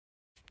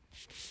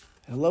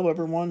Hello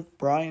everyone,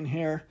 Brian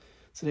here.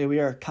 Today we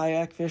are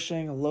kayak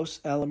fishing Los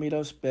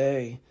Alamitos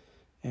Bay.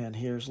 And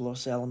here's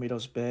Los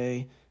Alamitos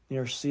Bay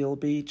near Seal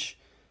Beach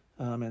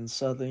in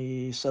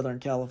Southern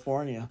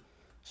California.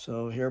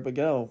 So here we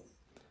go.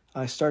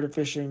 I started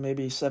fishing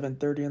maybe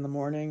 7:30 in the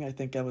morning. I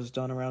think I was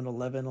done around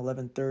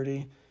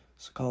 11:30.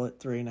 So call it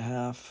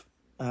 3.5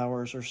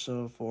 hours or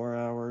so, 4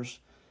 hours.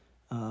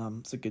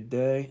 It's a good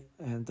day,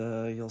 and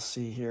you'll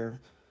see here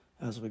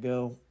as we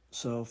go.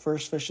 So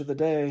first fish of the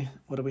day,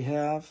 what do we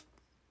have?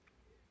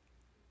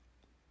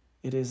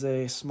 It is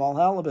a small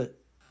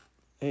halibut.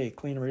 Hey,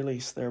 clean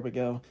release. There we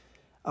go.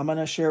 I'm going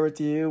to share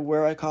with you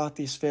where I caught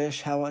these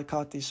fish, how I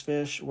caught these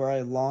fish, where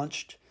I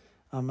launched.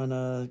 I'm going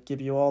to give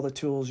you all the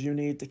tools you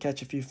need to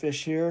catch a few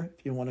fish here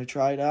if you want to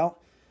try it out.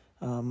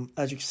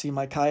 As you can see,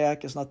 my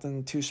kayak is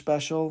nothing too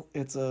special.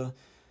 It's a,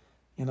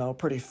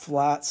 pretty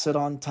flat, sit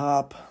on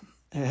top.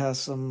 It has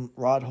some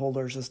rod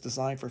holders. It's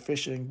designed for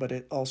fishing, but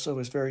it also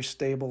is very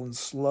stable and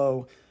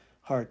slow,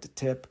 hard to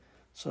tip.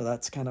 So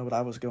that's kind of what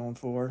I was going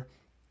for.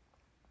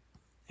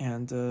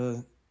 And,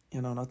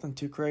 nothing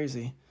too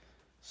crazy.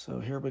 So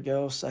here we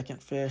go,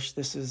 second fish.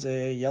 This is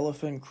a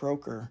Yellowfin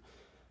Croaker.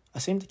 I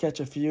seem to catch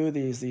a few of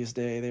these days.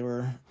 They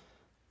were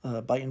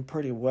biting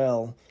pretty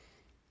well.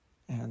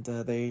 And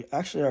they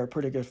actually are a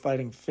pretty good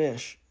fighting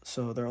fish,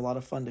 so they're a lot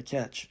of fun to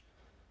catch.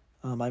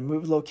 I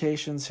moved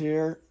locations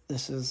here.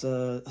 This is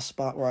a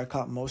spot where I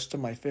caught most of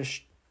my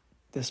fish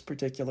this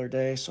particular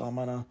day, so I'm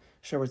going to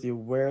share with you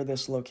where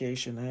this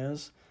location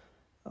is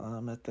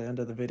at the end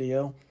of the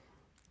video.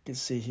 You can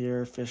see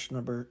here fish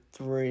number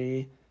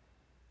 3.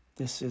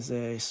 This is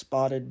a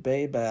spotted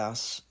bay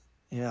bass,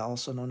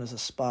 also known as a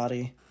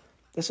spotty.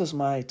 This is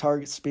my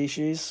target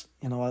species.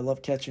 I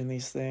love catching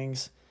these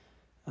things.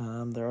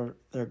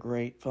 They're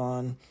great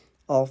fun.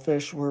 All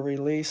fish were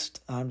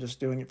released. I'm just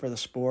doing it for the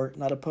sport.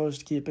 Not opposed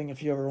to keeping a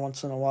few every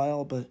once in a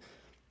while, but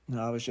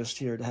I was just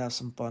here to have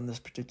some fun this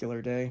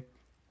particular day.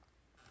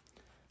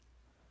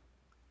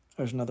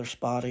 There's another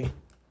spotty.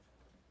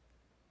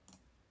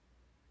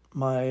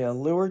 My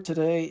lure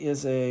today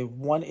is a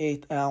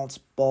 1/8 ounce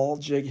ball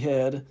jig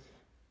head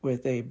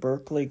with a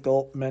Berkley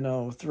Gulp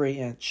Minnow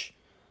 3-inch.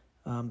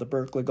 The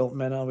Berkley Gulp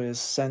Minnow is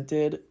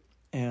scented,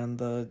 and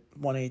the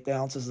 1/8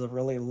 ounce is a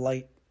really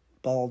light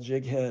ball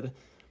jig head.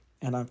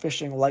 And I'm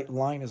fishing light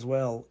line as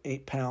well,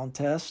 8-pound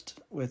test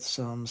with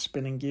some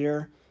spinning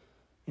gear.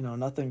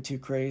 Nothing too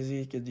crazy.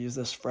 You could use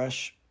this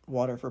fresh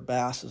water for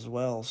bass as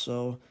well.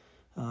 So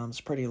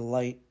it's pretty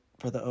light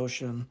for the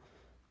ocean,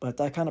 but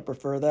I kind of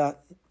prefer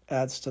that.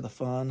 Adds to the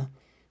fun.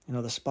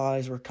 The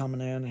spies were coming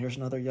in. Here's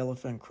another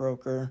Yellowfin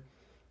Croaker.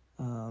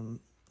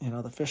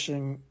 The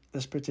fishing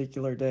this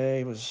particular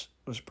day was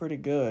pretty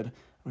good.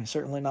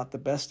 Certainly not the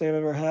best day I've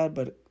ever had,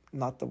 but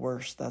not the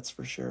worst, that's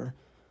for sure.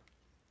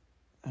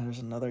 And there's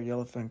another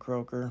Yellowfin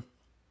Croaker.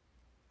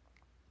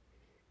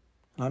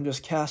 I'm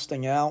just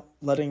casting out,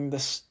 letting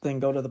this thing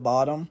go to the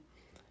bottom,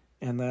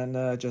 and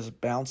then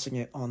just bouncing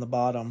it on the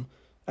bottom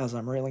as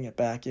I'm reeling it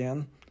back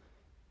in.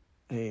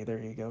 Hey, there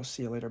you go.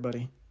 See you later,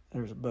 buddy.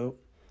 There's a boat.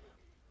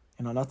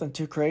 Nothing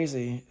too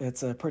crazy.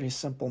 It's a pretty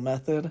simple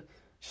method.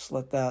 Just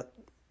let that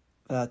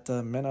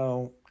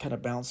minnow kind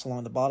of bounce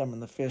along the bottom,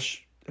 and the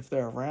fish, if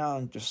they're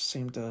around, just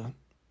seem to,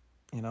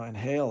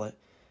 inhale it.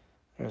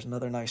 There's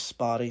another nice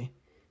spotty.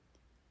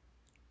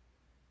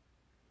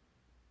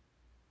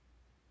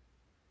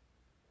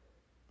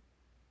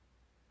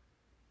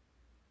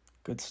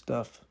 Good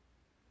stuff.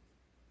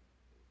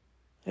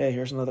 Hey,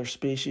 here's another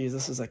species.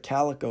 This is a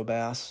Calico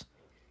Bass.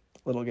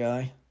 Little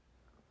guy.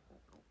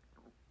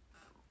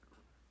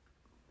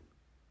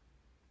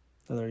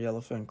 Another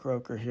Yellowfin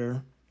Croaker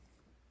here.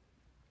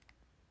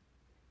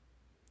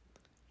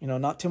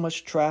 Not too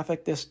much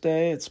traffic this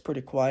day. It's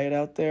pretty quiet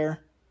out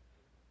there.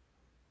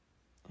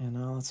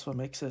 That's what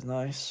makes it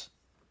nice.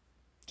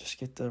 Just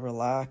get to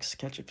relax,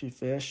 catch a few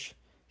fish.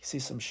 You see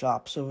some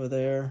shops over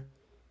there.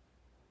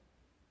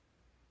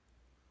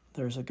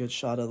 There's a good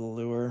shot of the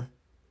lure.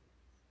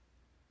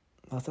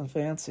 Nothing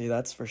fancy,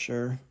 that's for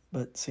sure,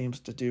 but seems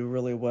to do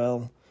really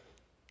well.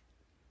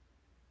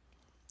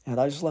 And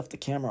I just left the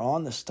camera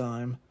on this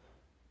time.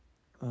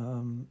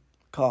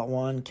 Caught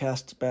one,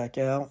 cast it back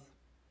out.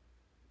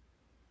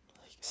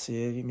 You can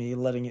see me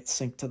letting it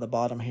sink to the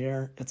bottom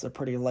here. It's a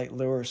pretty light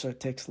lure, so it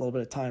takes a little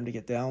bit of time to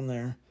get down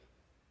there.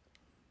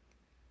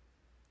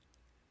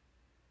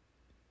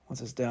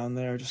 Once it's down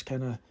there, just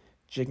kind of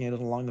jigging it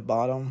along the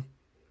bottom,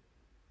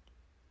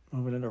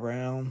 moving it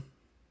around.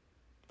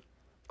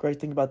 Great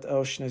thing about the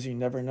ocean is you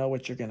never know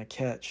what you're going to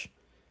catch.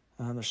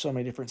 There's so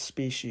many different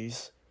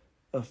species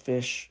of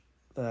fish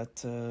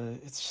that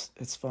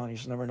it's fun. You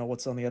just never know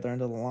what's on the other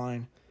end of the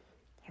line.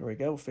 Here we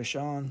go, fish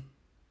on.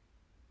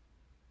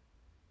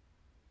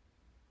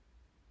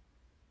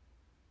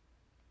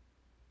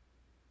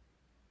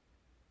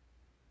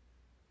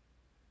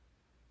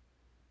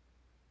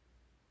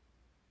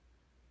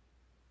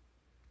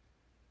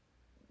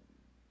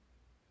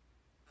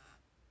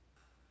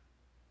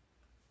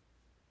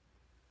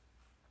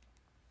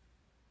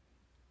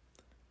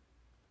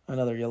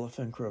 Another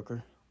Yellowfin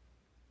Croaker.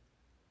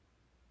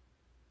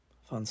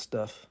 Fun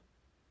stuff.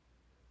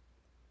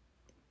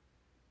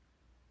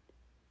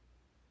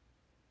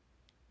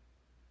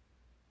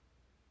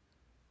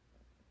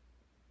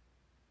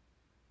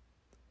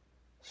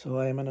 So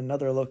I am in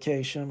another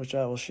location, which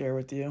I will share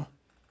with you.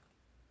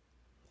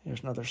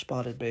 Here's another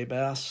spotted bay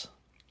bass.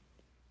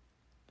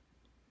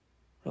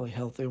 Really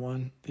healthy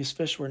one. These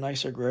fish were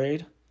nicer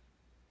grade.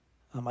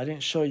 I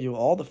didn't show you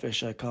all the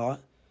fish I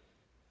caught,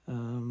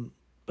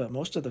 but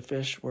most of the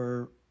fish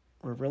were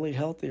really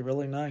healthy,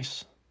 really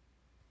nice.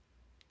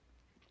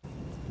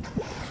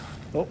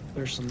 Oh,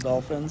 there's some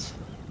dolphins.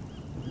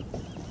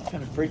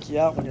 Kind of freak you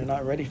out when you're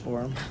not ready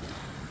for them.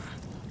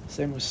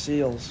 Same with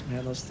seals.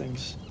 Man, those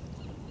things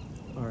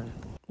are a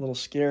little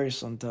scary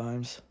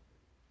sometimes.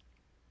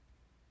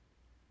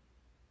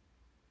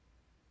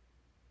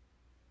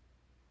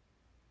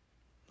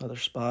 Another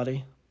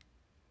spotty.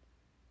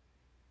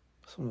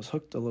 This one was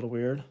hooked a little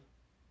weird.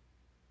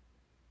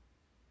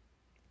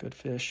 Good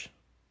fish.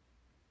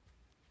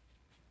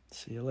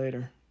 See you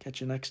later. Catch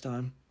you next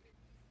time.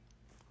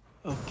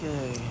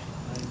 Okay,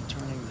 I'm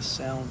turning the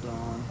sound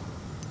on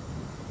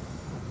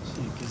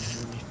so you can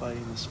hear me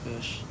fighting this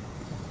fish.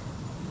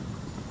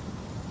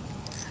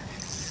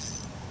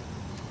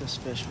 This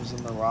fish was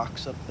in the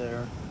rocks up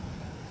there,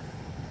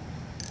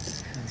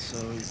 and so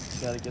you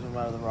gotta get them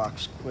out of the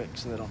rocks quick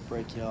so they don't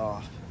break you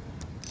off.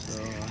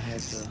 So I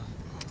had to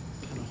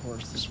kind of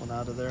horse this one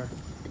out of there.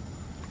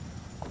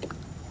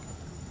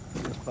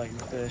 Good fighting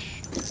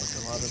fish, like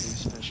a lot of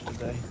these fish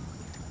today.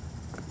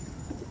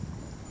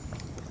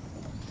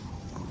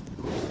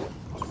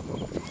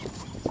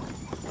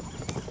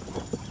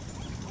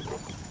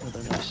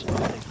 Another nice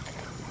spotty.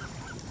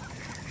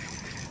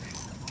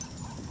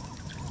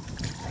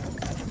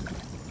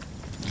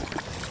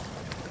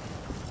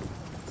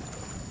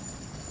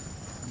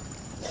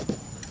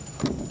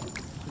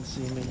 You can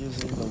see me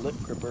using the lip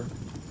gripper.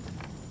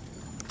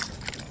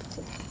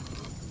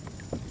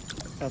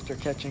 After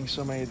catching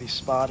so many of these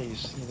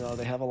spotties, you know,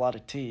 they have a lot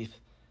of teeth.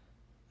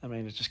 I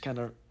mean, it just kind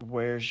of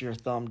wears your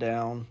thumb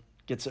down,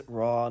 gets it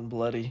raw and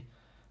bloody.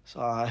 So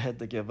I had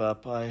to give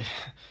up. I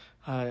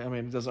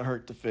mean, it doesn't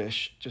hurt to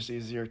fish, just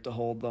easier to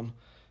hold them.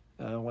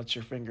 Once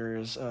your finger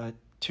is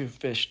too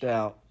fished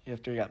out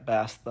after you got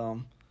bass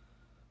thumb.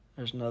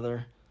 There's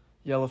another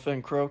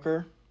Yellowfin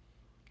Croaker.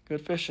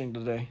 Good fishing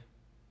today.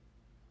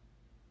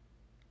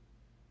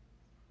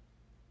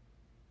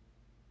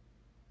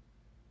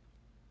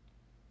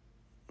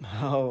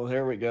 Oh,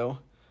 there we go.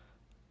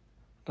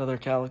 Another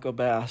Calico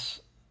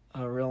Bass.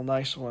 A real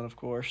nice one, of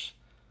course.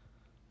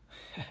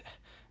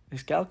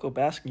 These Calico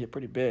Bass can get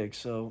pretty big,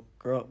 so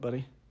grow up,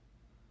 buddy.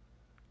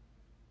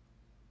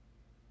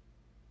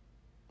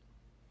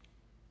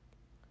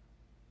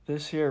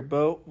 This here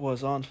boat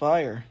was on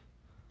fire.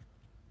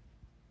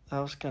 That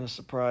was kind of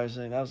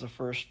surprising. That was a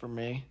first for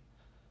me.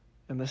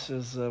 And this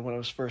is when it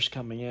was first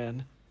coming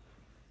in.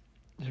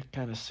 You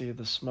kind of see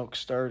the smoke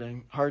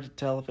starting. Hard to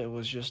tell if it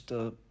was just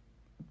a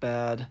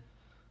bad,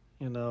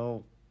 you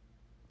know,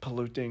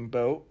 polluting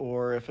boat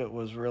or if it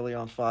was really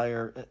on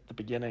fire at the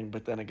beginning,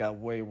 but then it got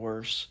way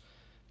worse.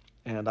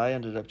 And I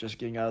ended up just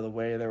getting out of the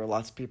way. There were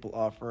lots of people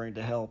offering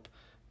to help,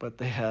 but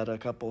they had a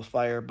couple of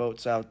fire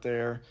boats out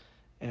there,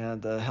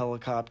 and a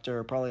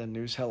helicopter, probably a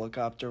news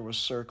helicopter, was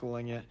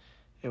circling it.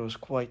 It was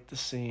quite the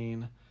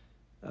scene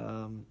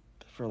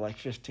for like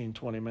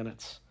 15-20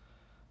 minutes.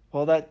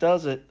 Well, that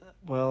does it.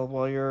 Well,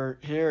 while you're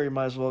here, you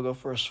might as well go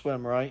for a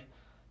swim, right?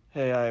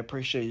 Hey, I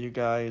appreciate you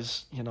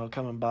guys, you know,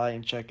 coming by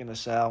and checking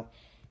this out.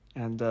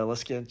 And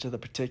let's get into the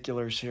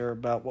particulars here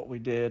about what we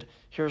did.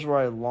 Here's where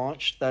I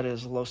launched. That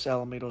is Los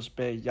Alamitos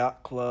Bay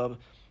Yacht Club.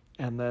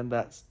 And then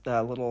that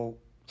little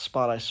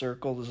spot I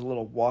circled is a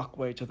little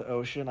walkway to the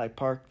ocean. I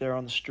parked there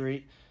on the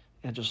street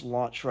and just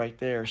launched right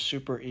there.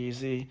 Super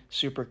easy,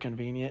 super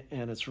convenient,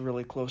 and it's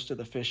really close to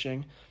the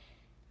fishing.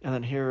 And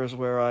then here is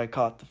where I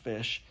caught the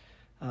fish.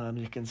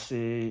 You can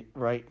see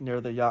right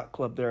near the yacht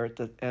club there at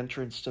the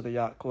entrance to the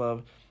yacht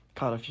club.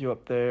 Caught a few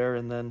up there,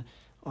 and then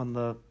on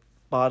the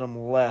bottom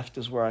left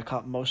is where I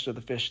caught most of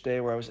the fish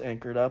today, where I was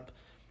anchored up.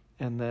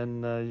 And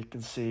then you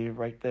can see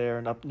right there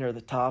and up near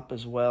the top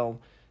as well,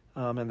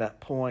 in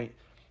that point,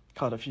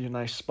 caught a few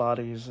nice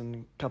spotties and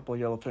a couple of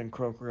yellowfin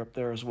croaker up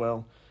there as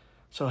well.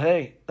 So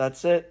hey,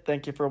 that's it.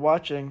 Thank you for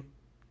watching.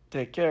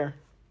 Take care.